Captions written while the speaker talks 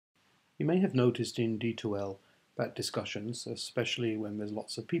You may have noticed in D2L that discussions, especially when there's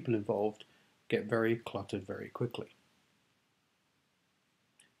lots of people involved, get very cluttered very quickly.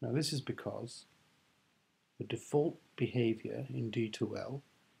 Now this is because the default behavior in D2L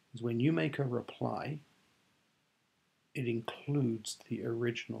is when you make a reply, it includes the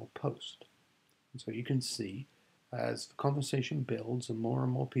original post. And so you can see as the conversation builds and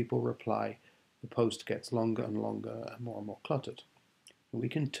more people reply, the post gets longer and longer and more cluttered. And we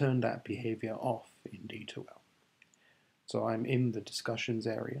can turn that behavior off in D2L. So I'm in the discussions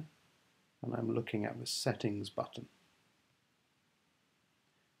area and I'm looking at the settings button.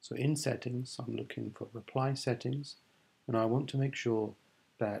 So in settings, I'm looking for reply settings, and I want to make sure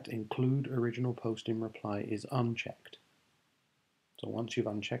that include original post in reply is unchecked. So once you've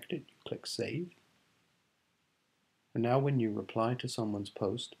unchecked it, you click save. And now when you reply to someone's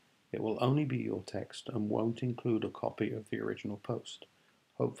post, it will only be your text and won't include a copy of the original post,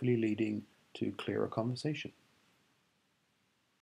 hopefully leading to clearer conversation.